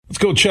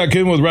go check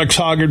in with Rex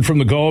Hoggard from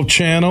the Golf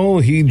Channel.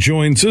 He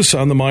joins us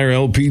on the Meyer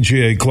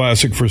LPGA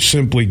Classic for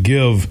Simply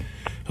Give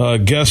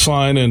guest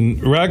line.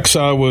 And Rex,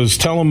 I was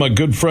telling my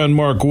good friend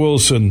Mark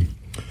Wilson,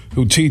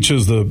 who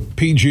teaches the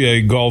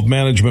PGA Golf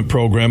Management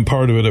Program,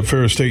 part of it at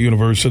Ferris State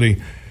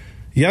University,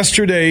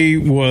 yesterday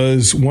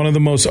was one of the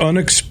most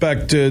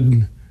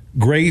unexpected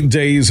great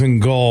days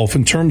in golf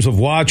in terms of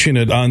watching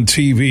it on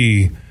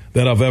TV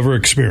that I've ever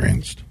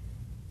experienced.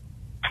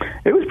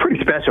 It was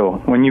pretty special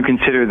when you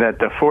consider that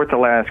the fourth to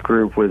last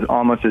group was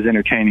almost as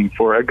entertaining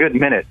for a good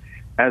minute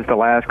as the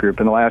last group.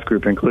 And the last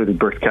group included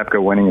Brooks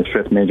Koepka winning his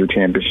fifth major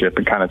championship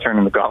and kind of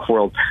turning the golf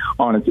world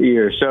on its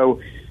ear. So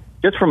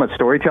just from a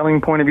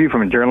storytelling point of view,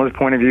 from a journalist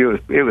point of view,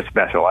 it was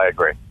special. I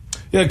agree.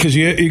 Yeah, because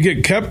you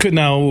get Koepka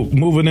now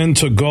moving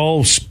into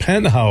golf's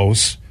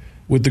penthouse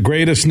with the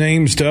greatest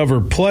names to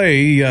ever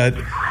play.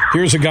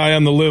 Here's a guy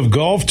on the LIV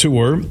Golf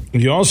Tour.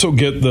 You also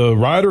get the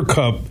Ryder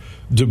Cup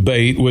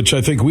debate, which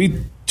I think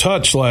we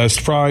touched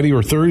last Friday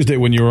or Thursday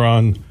when you were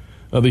on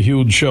the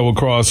huge show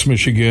across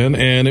Michigan,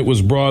 and it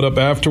was brought up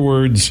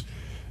afterwards,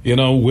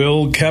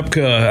 will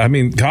Koepka, I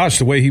mean, gosh,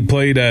 the way he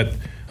played at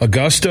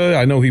Augusta,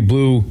 I know he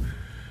blew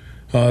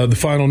the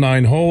final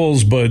 9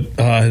 holes, but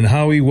and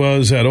how he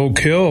was at Oak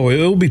Hill,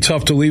 it'll be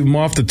tough to leave him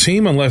off the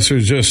team unless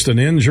there's just an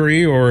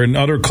injury or an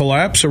utter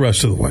collapse the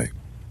rest of the way.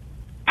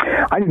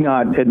 I do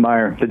not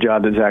admire the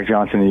job that Zach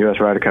Johnson, the U.S.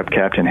 Ryder Cup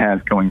captain,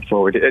 has going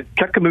forward.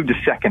 Koepka moved to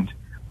second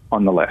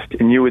on the list,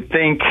 and you would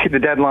think the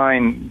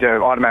deadline to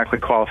automatically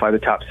qualify the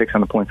top 6 on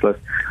the points list,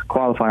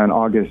 qualify on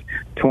August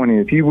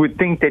 20th. You would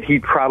think that he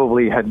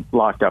probably had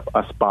locked up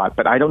a spot,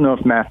 but I don't know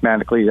if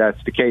mathematically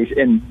that's the case,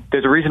 and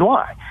there's a reason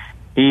why.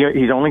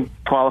 He's only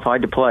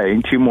qualified to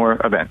play 2 more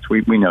events.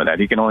 We know that.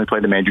 He can only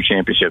play the major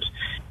championships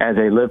as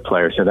a LIV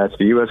player, so that's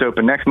the U.S.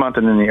 Open next month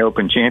and then the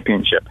Open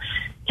Championship.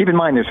 Keep in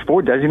mind, there's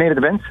 4 designated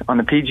events on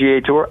the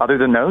PGA Tour, other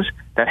than those,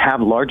 that have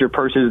larger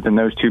purses than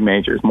those 2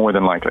 majors, more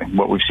than likely,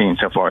 what we've seen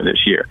so far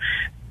this year.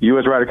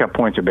 U.S. Ryder Cup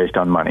points are based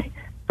on money.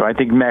 So I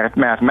think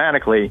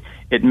mathematically,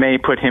 it may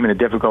put him in a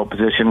difficult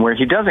position where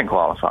he doesn't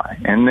qualify.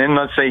 And then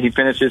let's say he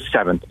finishes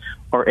 7th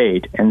or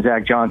 8th, and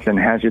Zach Johnson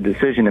has a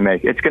decision to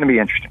make. It's going to be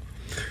interesting.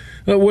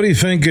 What do you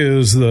think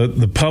is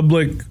the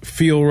public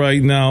feel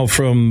right now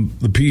from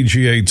the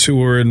PGA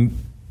Tour, and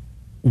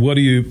what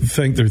do you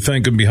think they're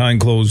thinking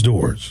behind closed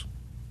doors?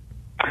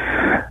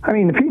 I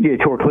mean, the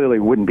PGA Tour clearly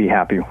wouldn't be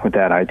happy with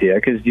that idea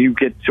because you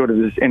get sort of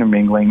this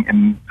intermingling,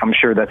 and I'm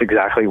sure that's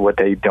exactly what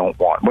they don't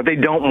want. What they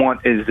don't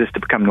want is this to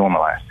become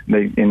normalized.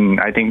 And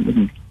I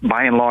think,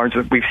 by and large,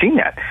 we've seen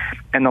that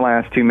in the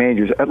last 2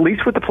 majors, at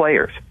least with the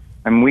players.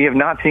 And we have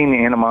not seen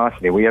the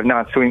animosity. We have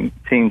not seen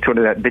sort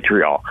of that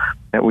vitriol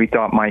that we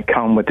thought might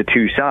come with the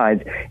 2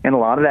 sides. And a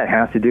lot of that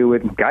has to do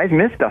with guys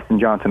miss Dustin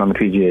Johnson on the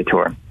PGA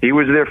Tour. He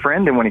was their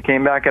friend, and when he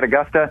came back at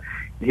Augusta,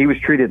 he was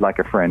treated like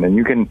a friend. And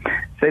you can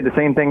say the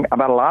same thing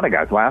about a lot of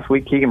guys. Last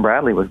week, Keegan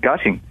Bradley was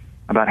gushing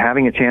about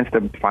having a chance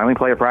to finally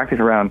play a practice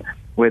round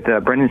with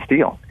Brendan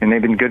Steele. And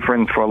they've been good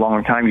friends for a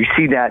long time. You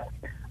see that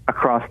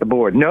across the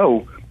board.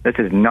 No, this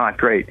is not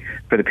great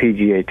for the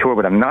PGA Tour,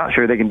 but I'm not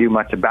sure they can do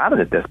much about it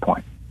at this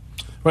point.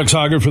 Rex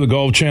Hoggard for the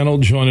Golf Channel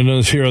joining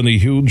us here on the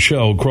huge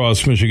show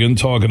across Michigan,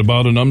 talking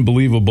about an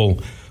unbelievable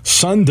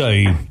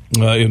Sunday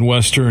in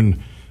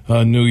Western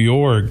New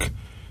York.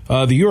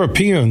 The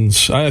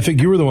Europeans, I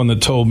think you were the one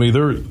that told me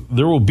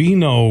there will be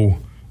no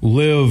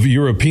LIV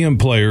European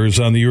players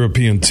on the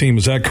European team.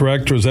 Is that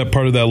correct, or is that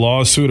part of that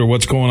lawsuit, or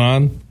what's going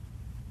on?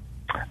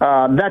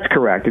 That's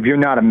correct. If you're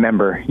not a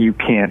member, you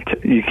can't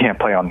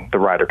play on the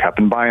Ryder Cup.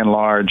 And by and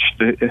large,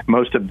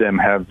 most of them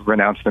have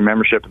renounced their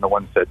membership, and the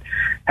ones that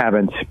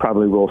haven't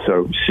probably will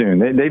so soon.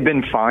 They've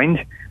been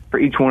fined for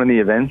each one of the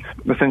events,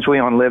 essentially,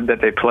 on LIV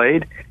that they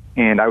played.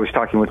 And I was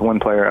talking with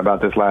one player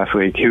about this last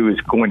week who is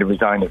going to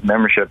resign his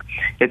membership.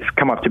 It's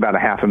come up to about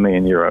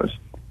 €500,000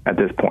 at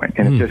this point,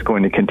 and it's just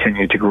going to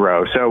continue to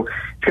grow. So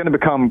it's going to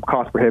become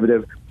cost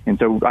prohibitive, and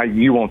so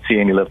you won't see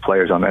any LIV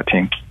players on that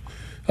team.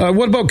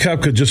 What about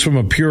Koepka, just from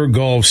a pure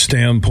golf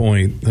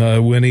standpoint,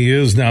 when he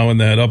is now in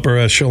that upper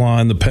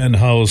echelon, the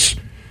penthouse,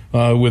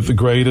 with the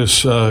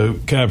greatest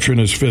capturing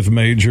his 5th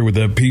major with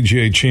that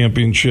PGA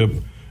Championship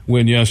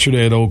win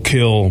yesterday at Oak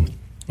Hill?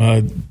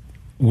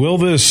 Will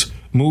this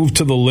move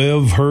to the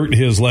LIV hurt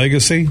his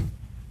legacy?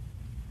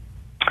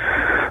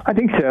 I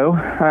think so.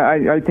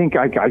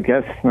 I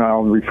guess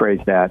I'll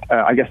rephrase that.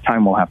 I guess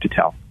time will have to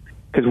tell,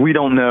 because we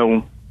don't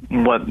know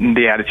what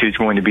the attitude is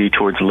going to be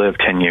towards LIV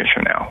 10 years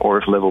from now, or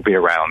if LIV will be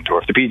around, or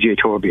if the PGA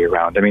Tour will be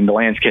around. I mean, the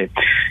landscape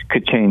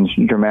could change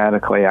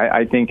dramatically.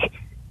 I think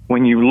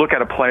when you look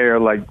at a player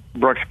like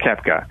Brooks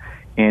Koepka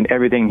and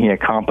everything he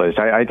accomplished,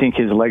 I think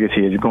his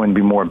legacy is going to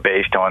be more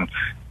based on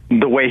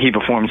the way he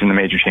performs in the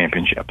major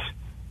championships.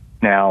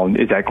 Now,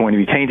 is that going to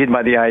be tainted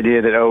by the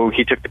idea that,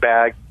 he took the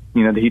bag,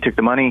 that he took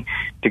the money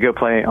to go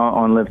play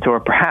on LIV Tour?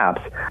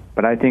 Perhaps.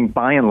 But I think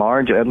by and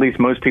large, at least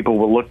most people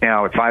will look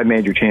now at 5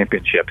 major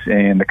championships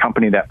and the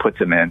company that puts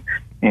him in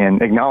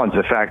and acknowledge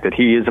the fact that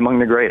he is among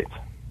the greats.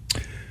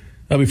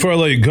 Now, before I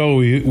let you go,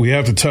 we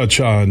have to touch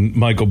on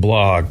Michael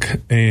Block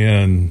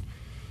and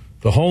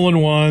The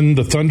hole-in-one,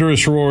 the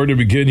thunderous roar to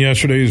begin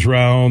yesterday's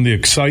round, the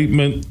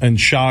excitement and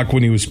shock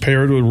when he was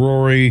paired with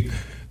Rory,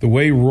 the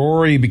way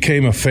Rory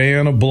became a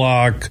fan of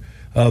Block,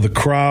 the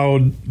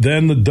crowd,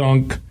 then the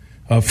dunk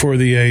for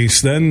the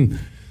ace, then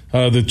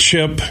the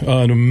chip,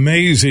 an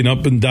amazing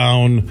up and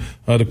down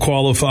to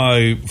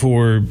qualify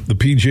for the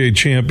PGA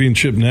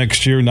Championship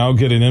next year, now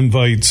getting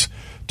invites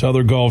to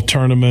other golf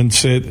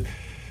tournaments.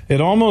 It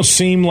almost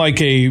seemed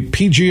like a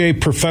PGA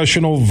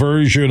professional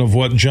version of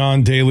what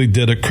John Daly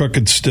did at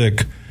Crooked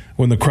Stick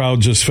when the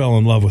crowd just fell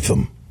in love with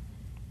him.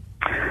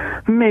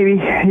 Maybe,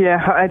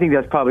 yeah. I think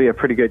that's probably a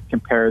pretty good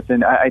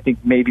comparison. I think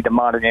maybe the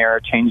modern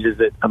era changes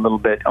it a little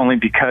bit, only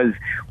because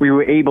we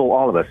were able,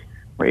 all of us,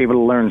 were able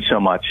to learn so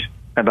much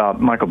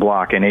about Michael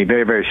Block in a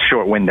very, very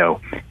short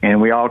window.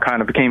 And we all kind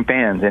of became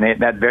fans in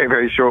that very,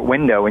 very short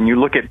window. And you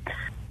look at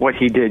what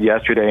he did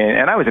yesterday,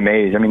 and I was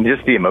amazed. I mean,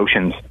 just the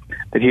emotions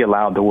that he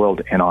allowed the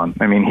world in on.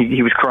 I mean,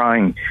 he was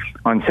crying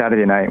on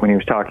Saturday night when he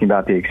was talking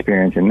about the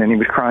experience, and then he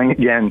was crying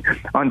again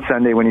on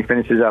Sunday when he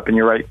finishes up, and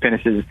you're right,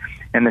 finishes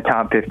in the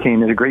top 15.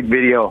 There's a great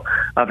video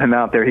of him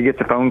out there. He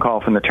gets a phone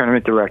call from the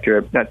tournament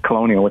director at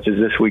Colonial, which is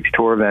this week's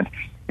tour event,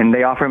 and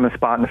they offer him a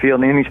spot in the field,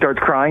 and then he starts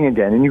crying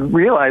again, and you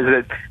realize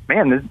that,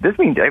 man, this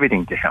means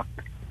everything to him.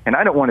 And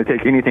I don't want to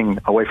take anything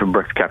away from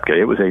Brooks Koepka.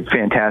 It was a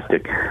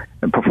fantastic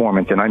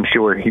performance, and I'm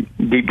sure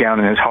deep down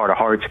in his heart of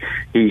hearts,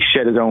 he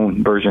shed his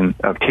own version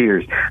of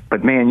tears.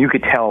 But, man, you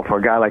could tell for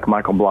a guy like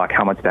Michael Block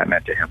how much that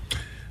meant to him.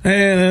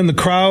 And the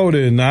crowd,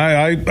 and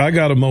I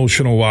got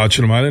emotional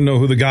watching him. I didn't know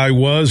who the guy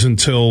was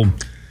until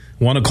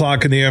 1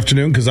 o'clock in the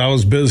afternoon because I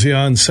was busy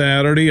on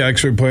Saturday,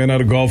 actually playing at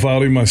a golf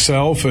outing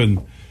myself,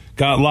 and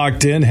got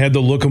locked in, had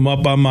to look him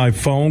up on my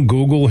phone,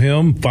 Google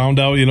him, found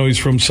out, he's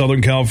from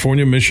Southern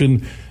California,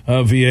 Mission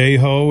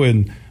Viejo.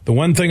 And the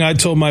one thing I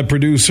told my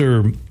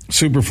producer,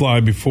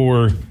 Superfly,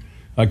 before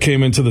I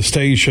came into the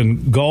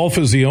station, golf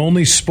is the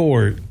only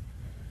sport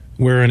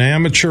where an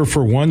amateur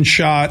for one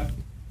shot,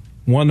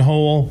 one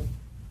hole,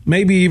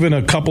 maybe even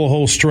a couple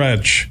hole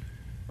stretch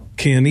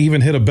can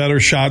even hit a better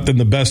shot than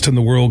the best in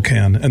the world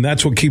can. And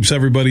that's what keeps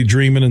everybody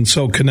dreaming and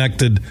so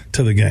connected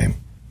to the game.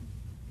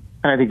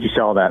 I think you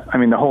saw that. I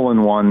mean, the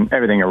hole-in-one,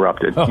 everything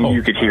erupted. Oh.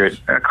 You could hear it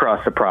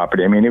across the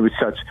property. I mean, it was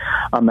such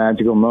a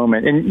magical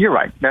moment. And you're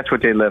right. That's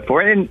what they live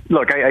for. And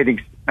look, I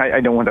think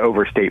I don't want to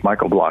overstate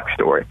Michael Block's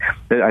story.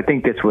 I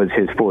think this was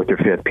his fourth or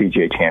fifth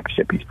PGA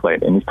Championship he's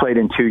played. And he's played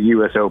in 2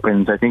 U.S.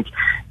 Opens. I think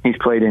he's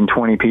played in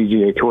 20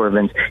 PGA Tour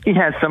events. He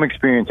has some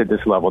experience at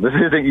this level. This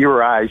isn't you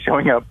or I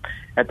showing up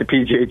at the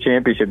PGA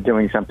Championship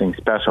doing something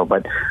special.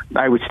 But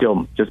I was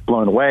still just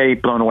blown away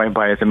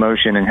by his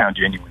emotion and how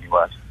genuine he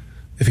was.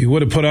 If he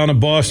would have put on a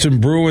Boston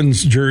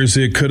Bruins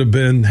jersey, it could have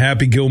been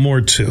Happy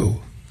Gilmore 2.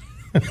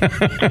 You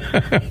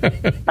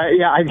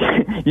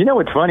know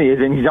what's funny is,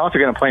 and he's also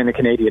going to play in the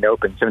Canadian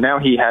Open, so now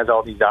he has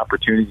all these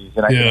opportunities,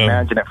 and I can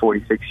imagine at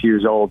 46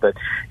 years old that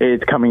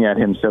it's coming at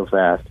him so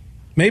fast.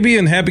 Maybe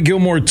in Happy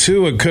Gilmore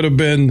 2, it could have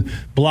been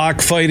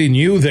Block fighting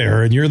you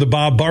there, and you're the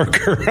Bob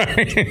Barker,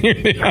 right?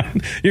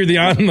 You're the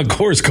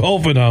on-the-course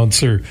golf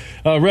announcer.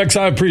 Rex,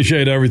 I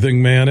appreciate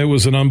everything, man. It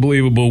was an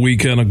unbelievable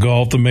weekend of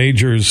golf. The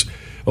majors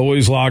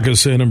always lock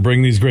us in and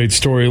bring these great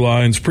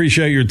storylines.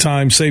 Appreciate your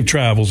time. Safe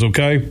travels,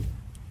 okay?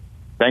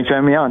 Thanks for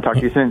having me on. Talk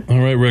to you soon. All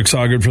right, Rex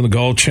Hoggard from the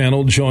Golf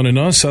Channel joining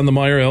us on the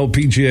Meyer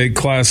LPGA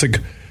Classic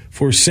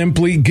for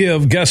Simply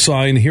Give guest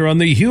line here on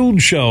the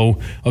Huge Show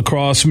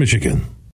across Michigan.